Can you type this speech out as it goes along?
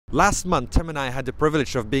Last month, Tim and I had the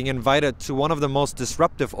privilege of being invited to one of the most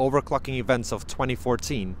disruptive overclocking events of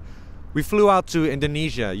 2014. We flew out to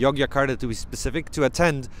Indonesia, Yogyakarta to be specific, to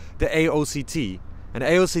attend the AOCT. And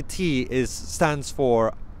AOCT stands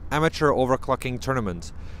for Amateur Overclocking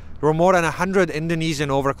Tournament. There were more than 100 Indonesian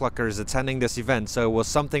overclockers attending this event, so it was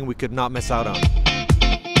something we could not miss out on.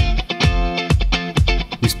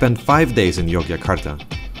 We spent 5 days in Yogyakarta.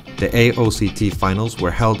 The AOCT finals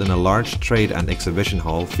were held in a large trade and exhibition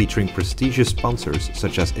hall featuring prestigious sponsors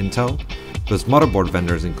such as Intel, plus motherboard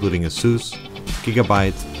vendors including ASUS,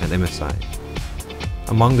 Gigabyte and MSI.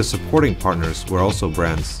 Among the supporting partners were also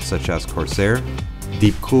brands such as Corsair,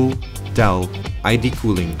 Deepcool, Dell, ID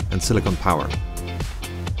Cooling and Silicon Power.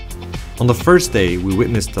 On the first day, we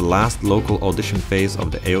witnessed the last local audition phase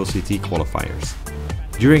of the AOCT qualifiers.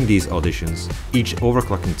 During these auditions, each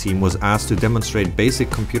overclocking team was asked to demonstrate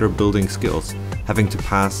basic computer building skills, having to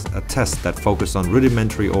pass a test that focused on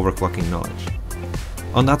rudimentary overclocking knowledge.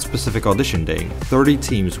 On that specific audition day, 30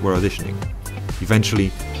 teams were auditioning.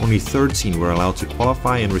 Eventually, only 13 were allowed to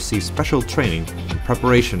qualify and receive special training in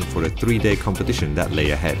preparation for the 3-day competition that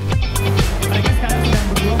lay ahead.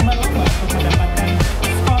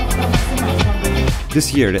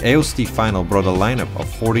 This year, the AOCT final brought a lineup of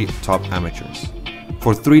 40 top amateurs.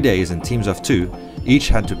 For 3 days in teams of 2, each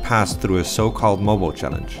had to pass through a so-called MOBO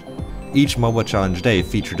challenge. Each MOBO challenge day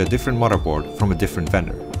featured a different motherboard from a different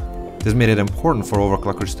vendor. This made it important for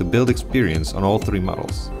overclockers to build experience on all 3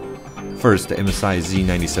 models. First the MSI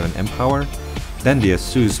Z97M Power, then the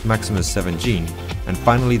ASUS Maximus 7 Gene, and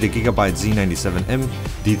finally the Gigabyte Z97M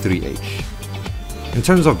D3H. In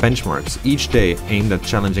terms of benchmarks, each day aimed at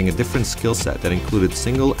challenging a different skill set that included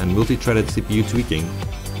single and multi-threaded CPU tweaking,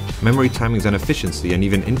 memory timings and efficiency, and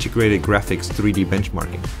even integrated graphics 3D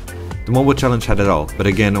benchmarking. The MOBO challenge had it all, but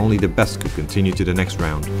again only the best could continue to the next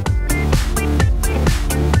round.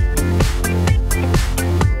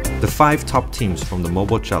 The 5 top teams from the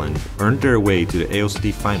MOBO challenge earned their way to the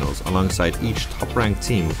AOCT finals alongside each top-ranked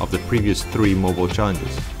team of the previous 3 MOBO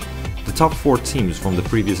challenges. The top 4 teams from the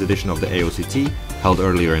previous edition of the AOCT, held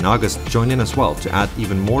earlier in August, joined in as well to add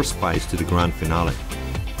even more spice to the grand finale.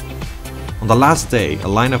 On the last day, a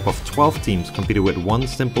lineup of 12 teams competed with one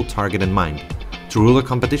simple target in mind: to rule a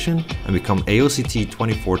competition and become AOCT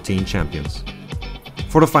 2014 champions.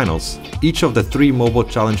 For the finals, each of the 3 MOBO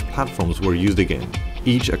challenge platforms were used again,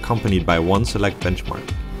 each accompanied by one select benchmark: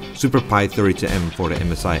 SuperPi 32M for the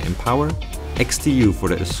MSI M-Power, XTU for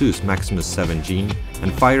the ASUS Maximus 7 Gene,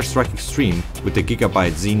 and Firestrike Extreme with the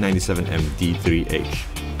Gigabyte Z97M D3H.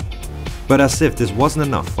 But as if this wasn't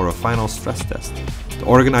enough for a final stress test, the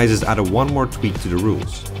organizers added one more tweak to the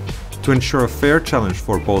rules. To ensure a fair challenge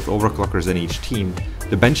for both overclockers and each team,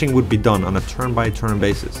 the benching would be done on a turn-by-turn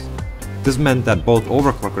basis. This meant that both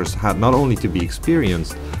overclockers had not only to be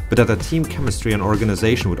experienced, but that the team chemistry and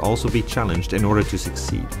organization would also be challenged in order to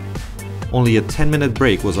succeed. Only a 10-minute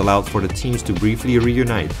break was allowed for the teams to briefly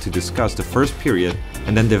reunite to discuss the first period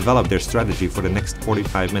and then develop their strategy for the next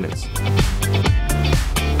 45 minutes.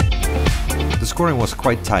 The scoring was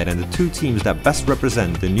quite tight, and the 2 teams that best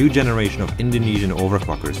represent the new generation of Indonesian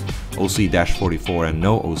overclockers, OC-44 and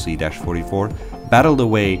no OC-44, battled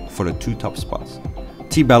away for the 2 top spots.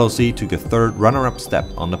 T-BellOC took a 3rd runner-up step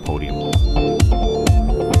on the podium.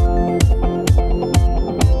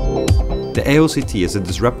 The AOCT is a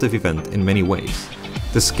disruptive event in many ways.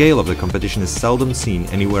 The scale of the competition is seldom seen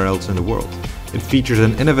anywhere else in the world. It features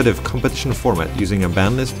an innovative competition format using a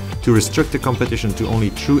ban list to restrict the competition to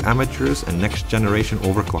only true amateurs and next-generation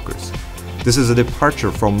overclockers. This is a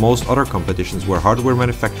departure from most other competitions where hardware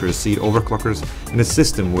manufacturers seed overclockers in a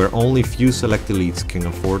system where only few select elites can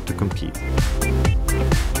afford to compete.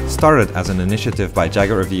 Started as an initiative by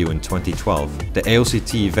Jagger Review in 2012, the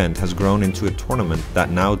AOCT event has grown into a tournament that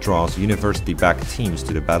now draws university-backed teams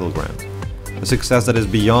to the battleground. A success that is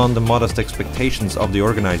beyond the modest expectations of the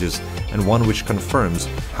organizers, and one which confirms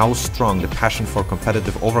how strong the passion for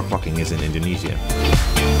competitive overclocking is in Indonesia.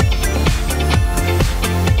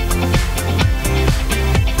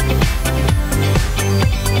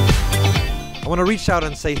 I want to reach out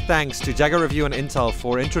and say thanks to Jagger Review and Intel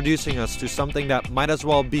for introducing us to something that might as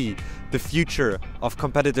well be the future of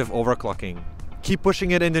competitive overclocking. Keep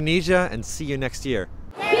pushing it, Indonesia, and see you next year.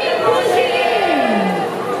 Keep pushing!